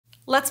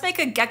Let's make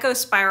a Gekko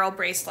spiral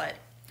bracelet.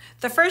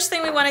 The first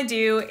thing we want to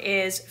do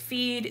is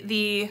feed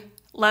the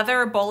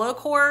leather bolo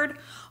cord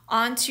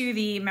onto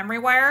the memory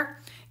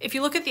wire. If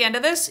you look at the end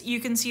of this, you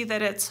can see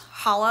that it's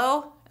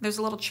hollow. There's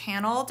a little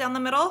channel down the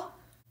middle.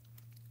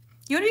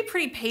 You want to be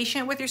pretty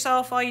patient with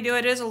yourself while you do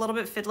it. It is a little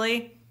bit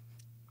fiddly.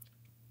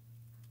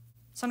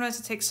 Sometimes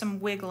it takes some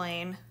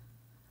wiggling.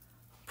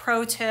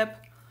 Pro tip,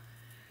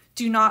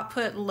 do not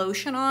put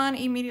lotion on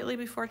immediately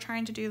before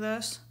trying to do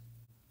this.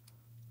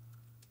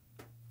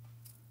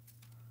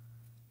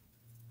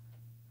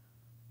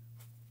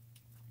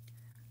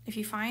 If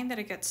you find that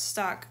it gets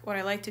stuck, what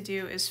I like to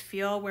do is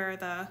feel where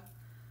the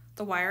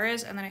wire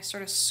is, and then I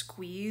sort of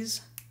squeeze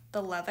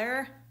the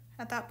leather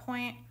at that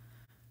point.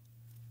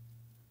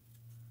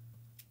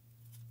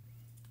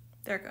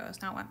 There it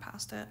goes, now it went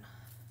past it.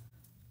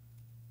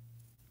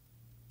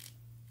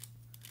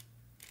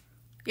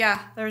 Yeah,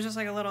 there's just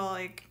like a little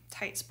like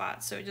tight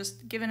spot, so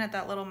just giving it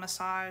that little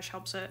massage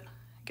helps it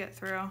get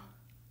through.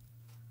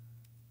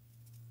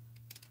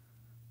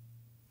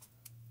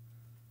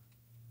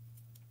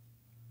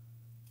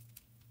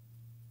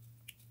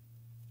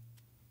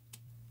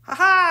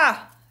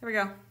 Haha! There we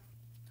go.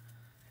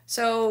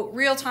 So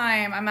real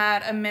time, I'm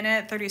at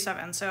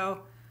 1:37, so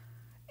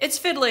it's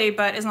fiddly,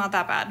 but it's not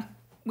that bad.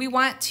 We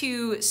want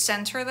to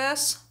center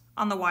this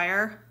on the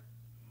wire,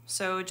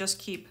 so just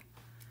keep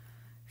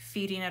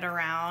feeding it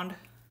around.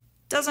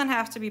 Doesn't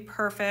have to be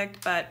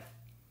perfect, but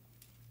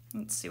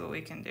let's see what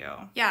we can do.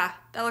 Yeah,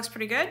 that looks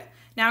pretty good.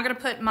 Now I'm gonna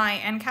put my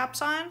end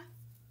caps on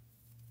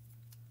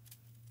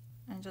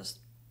and just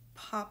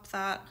pop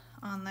that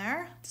on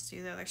there. Let's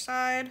do the other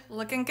side.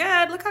 Looking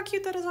good. Look how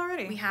cute that is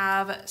already. We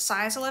have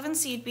size 11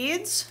 seed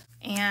beads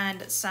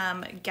and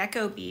some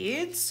Gekko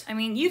beads. I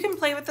mean, you can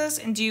play with this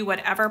and do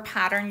whatever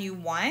pattern you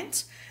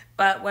want,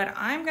 but what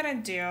I'm gonna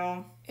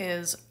do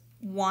is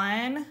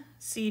 1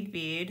 seed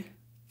bead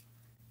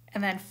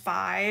and then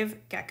 5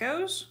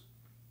 geckos.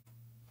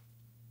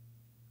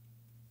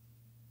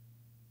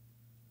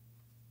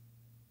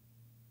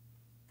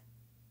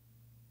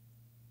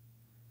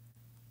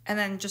 And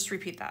then just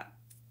repeat that.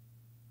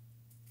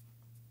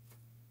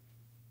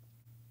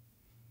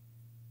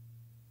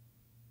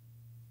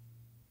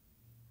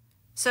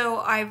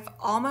 So I've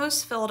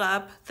almost filled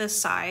up this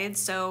side,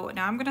 so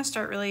now I'm gonna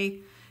start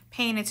really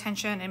paying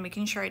attention and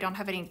making sure I don't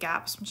have any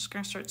gaps. I'm just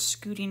gonna start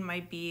scooting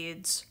my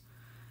beads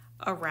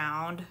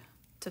around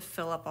to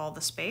fill up all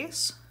the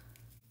space.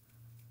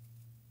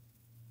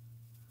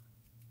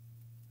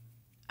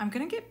 I'm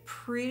gonna get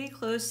pretty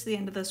close to the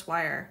end of this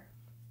wire.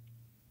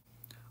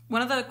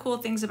 One of the cool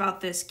things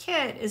about this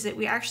kit is that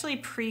we actually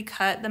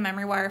pre-cut the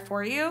memory wire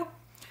for you,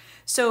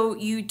 so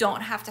you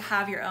don't have to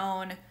have your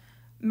own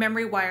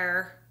memory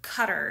wire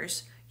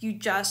cutters. You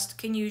just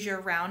can use your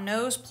round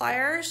nose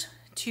pliers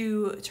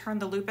to turn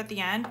the loop at the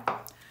end.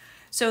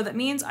 So that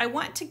means I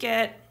want to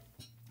get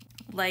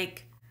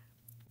like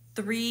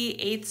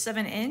 3/8 of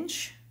an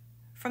inch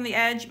from the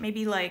edge,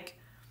 maybe like,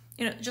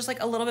 you know, just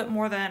like a little bit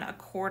more than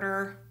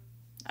 1/4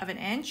 of an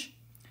inch.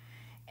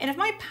 And if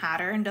my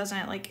pattern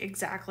doesn't like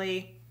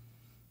exactly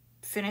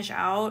finish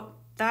out,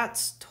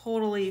 that's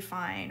totally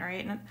fine,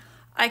 right? And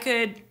I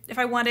could, if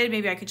I wanted,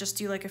 maybe I could just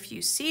do like a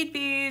few seed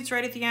beads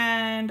right at the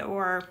end,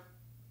 or,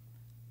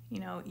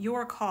 you know,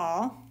 your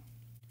call.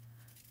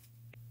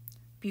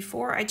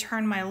 Before I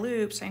turn my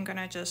loops, I'm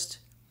gonna just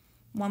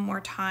one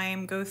more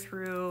time go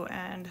through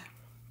and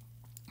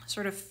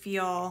sort of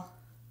feel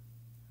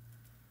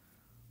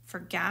for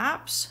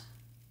gaps.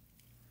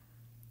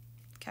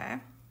 Okay,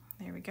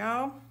 there we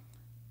go.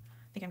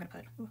 I think I'm gonna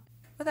put, well,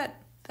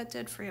 that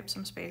did free up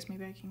some space.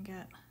 Maybe I can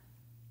get,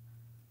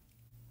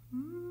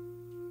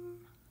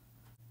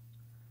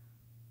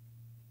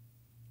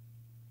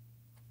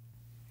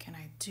 can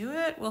I do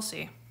it? We'll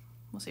see.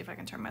 We'll see if I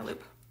can turn my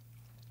loop.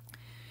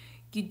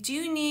 You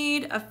do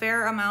need a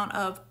fair amount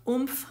of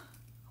oomph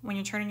when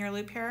you're turning your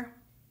loop here.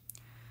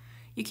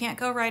 You can't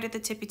go right at the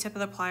tippy tip of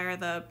the plier.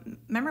 The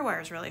memory wire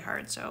is really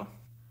hard, so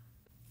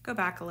go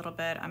back a little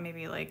bit. I'm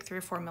maybe like 3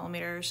 or 4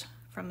 millimeters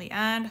from the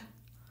end.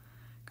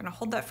 I'm gonna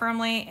hold that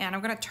firmly, and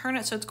I'm gonna turn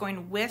it so it's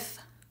going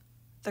with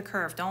the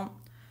curve. Don't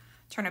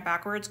turn it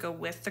backwards, go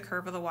with the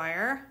curve of the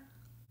wire.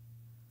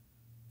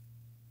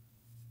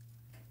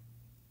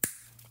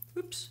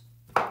 Oops.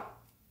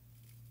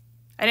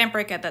 I didn't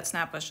break it, that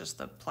snap was just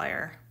the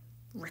plier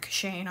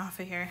ricocheting off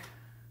of here.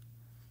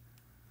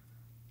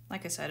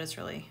 Like I said, it's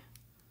really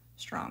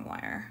strong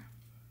wire.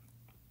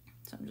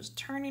 So I'm just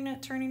turning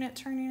it, turning it,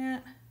 turning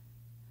it.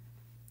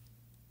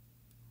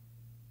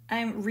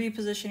 I'm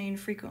repositioning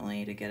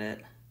frequently to get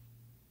it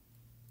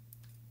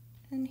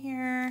in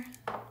here.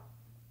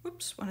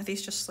 Oops, one of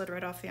these just slid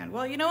right off the end.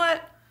 Well, you know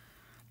what?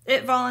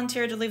 It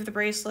volunteered to leave the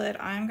bracelet.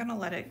 I'm gonna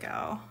let it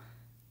go.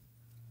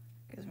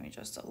 Gives me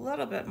just a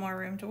little bit more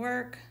room to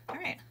work. All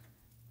right.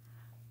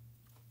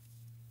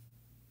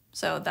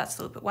 So that's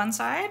the loop at one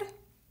side.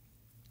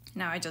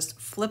 Now I just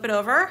flip it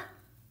over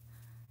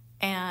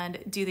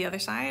and do the other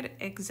side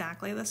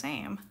exactly the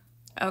same.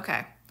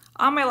 Okay,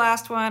 on my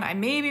last one, I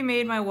maybe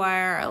made my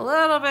wire a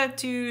little bit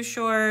too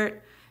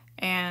short,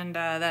 and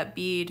that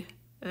bead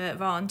that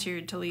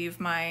volunteered to leave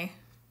my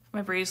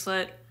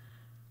bracelet.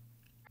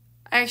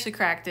 I actually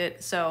cracked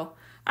it, so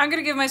I'm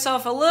gonna give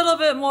myself a little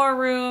bit more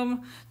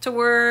room to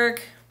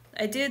work.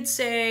 I did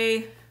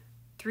say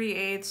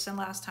 3/8, and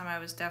last time I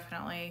was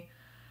definitely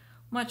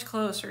much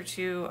closer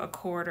to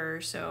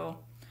 1/4,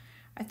 so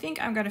I think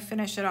I'm gonna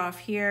finish it off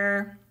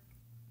here.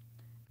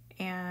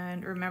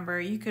 And remember,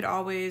 you could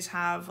always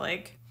have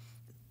like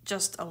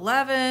just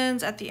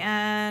 11s at the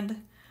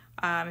end.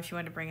 If you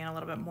want to bring in a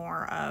little bit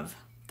more of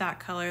that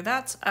color,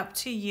 that's up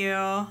to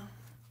you.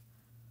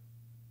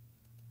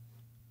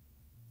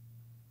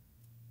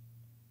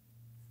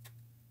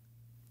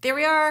 There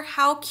we are.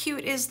 How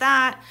cute is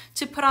that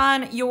to put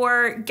on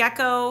your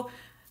Gekko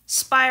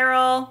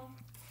spiral?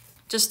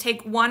 Just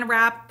take one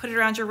wrap, put it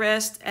around your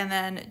wrist, and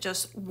then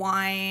just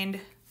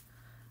wind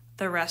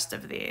the rest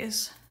of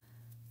these.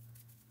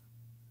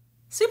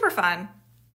 Super fun.